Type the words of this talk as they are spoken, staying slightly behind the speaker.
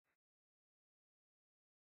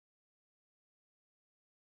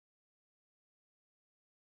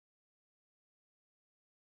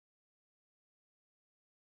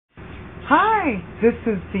Hi! This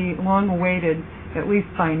is the long-awaited, at least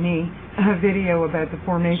by me, video about the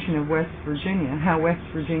formation of West Virginia, how West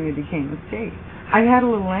Virginia became a state. I had a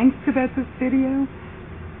little angst about this video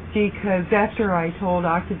because after I told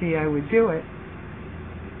Octavie I would do it,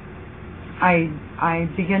 I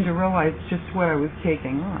began to realize just what I was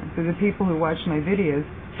taking on. So the people who watch my videos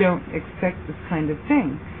don't expect this kind of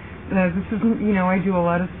thing. This isn't, I do a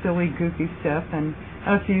lot of silly, goofy stuff and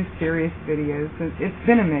a few serious videos. It's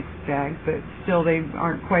been a mixed bag, but still they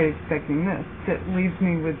aren't quite expecting this. It leaves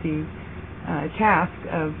me with the task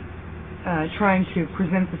of trying to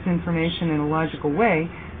present this information in a logical way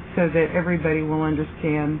so that everybody will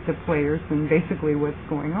understand the players and basically what's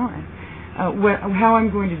going on. How I'm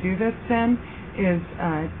going to do this then is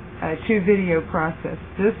a two-video process.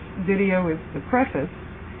 This video is the preface,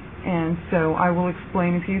 and so I will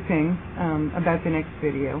explain a few things about the next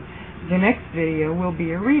video. The next video will be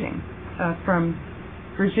a reading from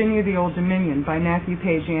Virginia the Old Dominion by Matthew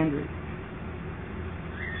Page Andrews.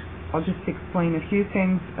 I'll just explain a few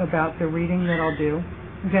things about the reading that I'll do.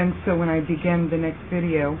 Then, so when I begin the next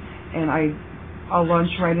video and I'll launch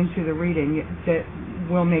right into the reading, that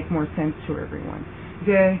will make more sense to everyone.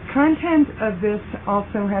 The content of this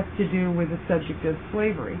also has to do with the subject of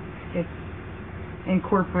slavery. It's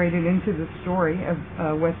incorporated into the story of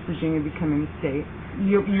West Virginia becoming a state.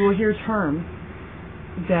 You will hear terms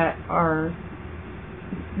that were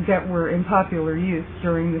in popular use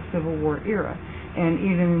during the Civil War era, and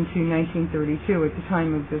even into 1932 at the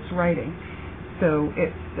time of this writing. So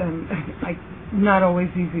it's not always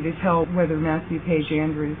easy to tell whether Matthew Page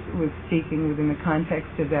Andrews was speaking within the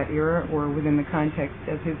context of that era or within the context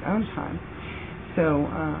of his own time. So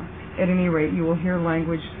at any rate, you will hear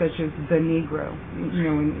language such as the Negro,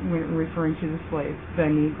 when referring to the slave, the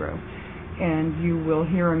Negro. And you will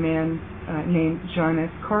hear a man named John S.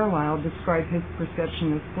 Carlyle describe his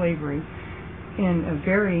perception of slavery in a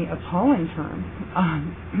very appalling term.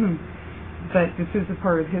 But this is a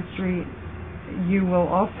part of history. You will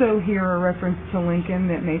also hear a reference to Lincoln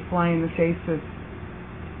that may fly in the face of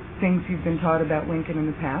things you've been taught about Lincoln in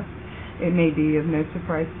the past. It may be of no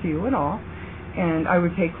surprise to you at all. And I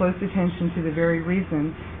would pay close attention to the very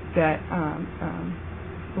reason that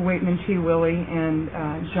Waitman T. Willie and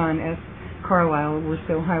John S. Carlyle were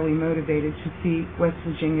so highly motivated to see West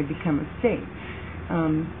Virginia become a state.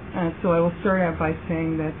 So I will start out by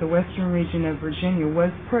saying that the western region of Virginia was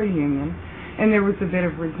pro-Union, and there was a bit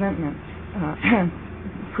of resentment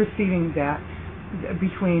preceding that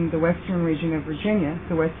between the western region of Virginia,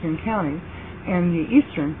 the western counties, and the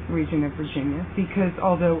eastern region of Virginia, because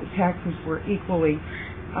although taxes were equally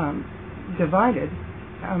divided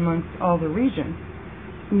amongst all the regions,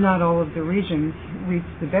 not all of the regions reached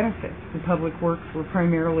the benefits. The public works were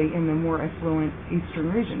primarily in the more affluent eastern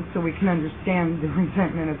region, so we can understand the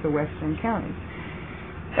resentment of the western counties.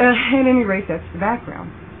 At any rate, that's the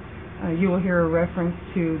background. You will hear a reference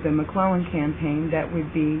to the McClellan campaign. That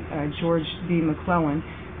would be George B. McClellan,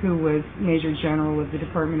 who was Major General of the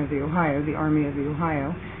Department of the Ohio, the Army of the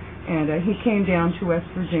Ohio, and he came down to West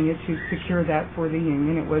Virginia to secure that for the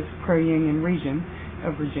Union. It was pro-Union region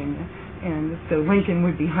of Virginia. And so Lincoln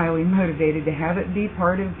would be highly motivated to have it be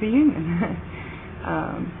part of the Union.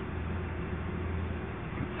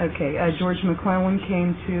 George McClellan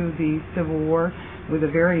came to the Civil War with a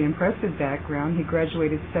very impressive background. He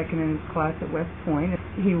graduated second in his class at West Point.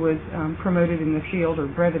 He was promoted in the field or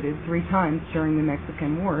breveted 3 times during the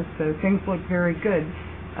Mexican War. So things looked very good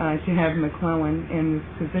to have McClellan in this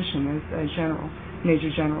position as a general,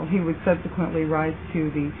 Major General. He would subsequently rise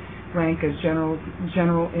to the rank of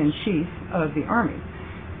General-in-Chief of the Army.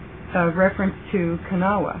 Reference to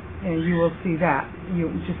Kanawha, and you will see that.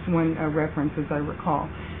 Just one reference as I recall.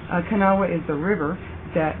 Kanawha is a river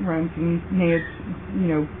that runs, and you may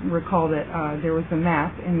recall that there was a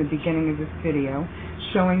map in the beginning of this video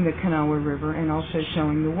showing the Kanawha River and also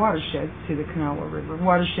showing the watersheds to the Kanawha River.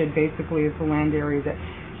 Watershed basically is the land area that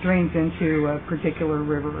drains into a particular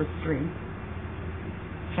river or stream.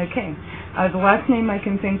 Okay. The last name I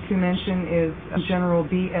can think to mention is General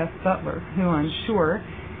B.F. Butler, who I'm sure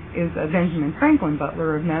is Benjamin Franklin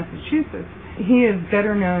Butler of Massachusetts. He is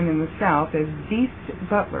better known in the South as Beast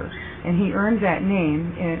Butler, and he earned that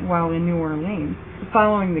name while in New Orleans.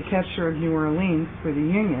 Following the capture of New Orleans for the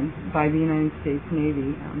Union by the United States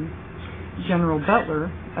Navy, General Butler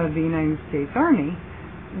of the United States Army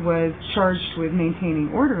was charged with maintaining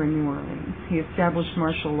order in New Orleans. He established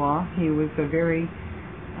martial law. He was a very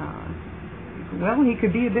he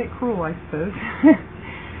could be a bit cruel, I suppose.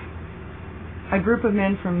 A group of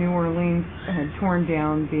men from New Orleans had torn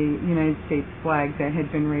down the United States flag that had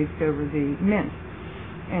been raised over the mint.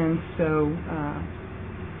 And so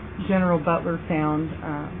General Butler found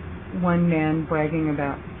one man bragging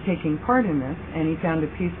about taking part in this, and he found a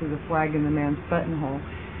piece of the flag in the man's buttonhole.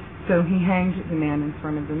 So he hanged the man in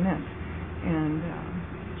front of the men, and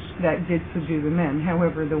that did subdue the men.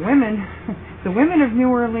 However, the women, the women of New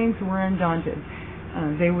Orleans were undaunted.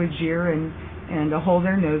 They would jeer and hold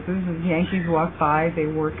their noses as Yankees walked by. They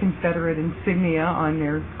wore Confederate insignia on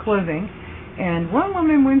their clothing. And one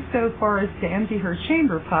woman went so far as to empty her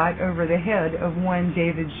chamber pot over the head of one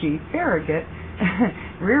David G. Farragut,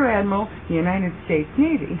 Rear Admiral, United States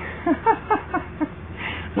Navy.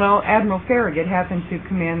 Well, Admiral Farragut happened to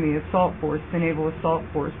command the assault force, the naval assault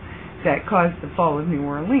force, that caused the fall of New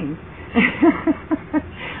Orleans.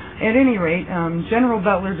 At any rate, General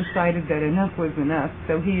Butler decided that enough was enough,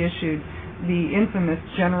 so he issued the infamous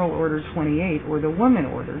General Order 28, or the Woman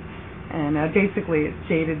Order. And basically it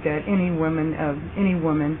stated that any woman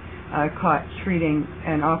caught treating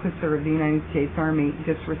an officer of the United States Army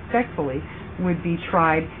disrespectfully would be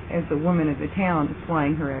tried as a woman of the town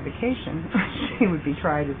flying her avocation. She would be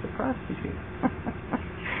tried as a prostitute.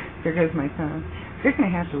 There goes my son. They're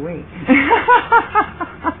going to have to wait.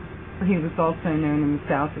 He was also known in the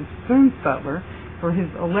South as Spoons Butler for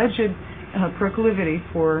his alleged proclivity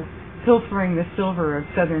for pilfering the silver of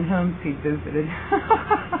southern homes he visited.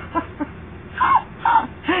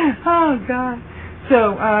 Oh, God.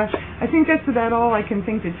 So I think that's about all I can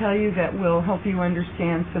think to tell you that will help you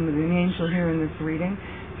understand some of the names you'll hear in this reading.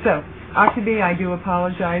 So, Octoby, I do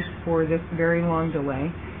apologize for this very long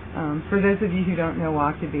delay. For those of you who don't know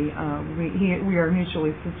Octoby, we are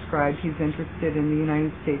mutually subscribed. He's interested in the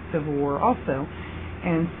United States Civil War also.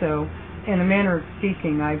 And so, in a manner of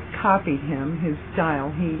speaking, I've copied him, his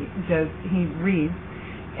style. He reads,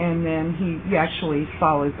 and then he actually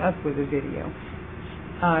follows up with a video.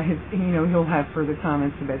 He'll have further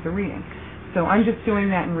comments about the reading. So I'm just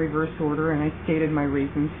doing that in reverse order, and I stated my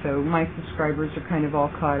reasons, so my subscribers are kind of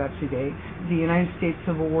all caught up to date. The United States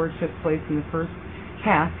Civil War took place in the first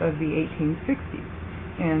half of the 1860s,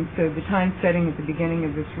 and so the time setting at the beginning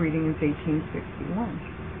of this reading is 1861.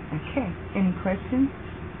 Okay, any questions?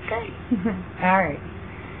 Okay. All right.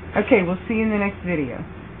 Okay, we'll see you in the next video.